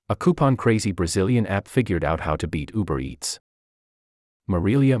A coupon-crazy Brazilian app figured out how to beat Uber Eats.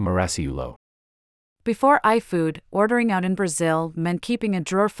 Marilia Maraciulo. Before iFood, ordering out in Brazil meant keeping a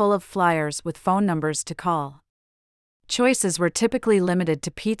drawer full of flyers with phone numbers to call. Choices were typically limited to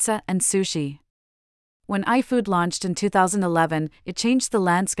pizza and sushi. When iFood launched in 2011, it changed the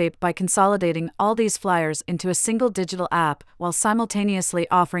landscape by consolidating all these flyers into a single digital app while simultaneously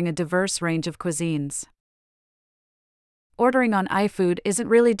offering a diverse range of cuisines. Ordering on iFood isn't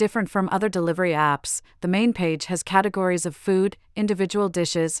really different from other delivery apps. The main page has categories of food, individual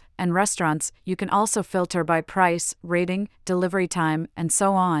dishes, and restaurants. You can also filter by price, rating, delivery time, and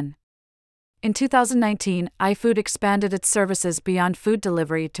so on. In 2019, iFood expanded its services beyond food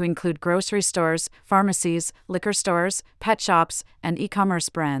delivery to include grocery stores, pharmacies, liquor stores, pet shops, and e-commerce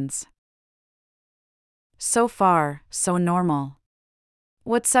brands. So far, so normal.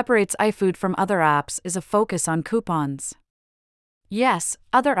 What separates iFood from other apps is a focus on coupons. Yes,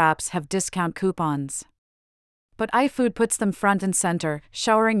 other apps have discount coupons. But iFood puts them front and center,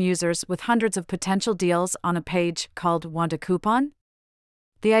 showering users with hundreds of potential deals on a page called Want a Coupon?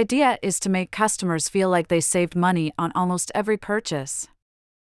 The idea is to make customers feel like they saved money on almost every purchase.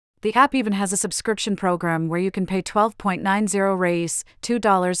 The app even has a subscription program where you can pay 12.90 reais,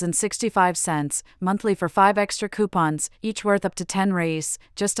 $2.65, monthly for 5 extra coupons, each worth up to 10 reais,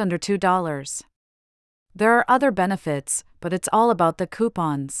 just under $2. There are other benefits, but it's all about the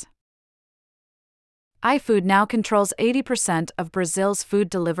coupons. iFood now controls 80% of Brazil's food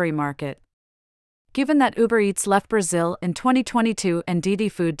delivery market. Given that Uber Eats left Brazil in 2022 and Didi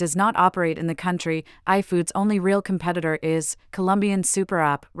Food does not operate in the country, iFood's only real competitor is Colombian super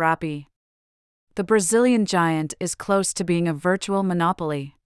app Rappi. The Brazilian giant is close to being a virtual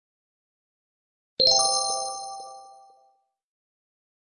monopoly.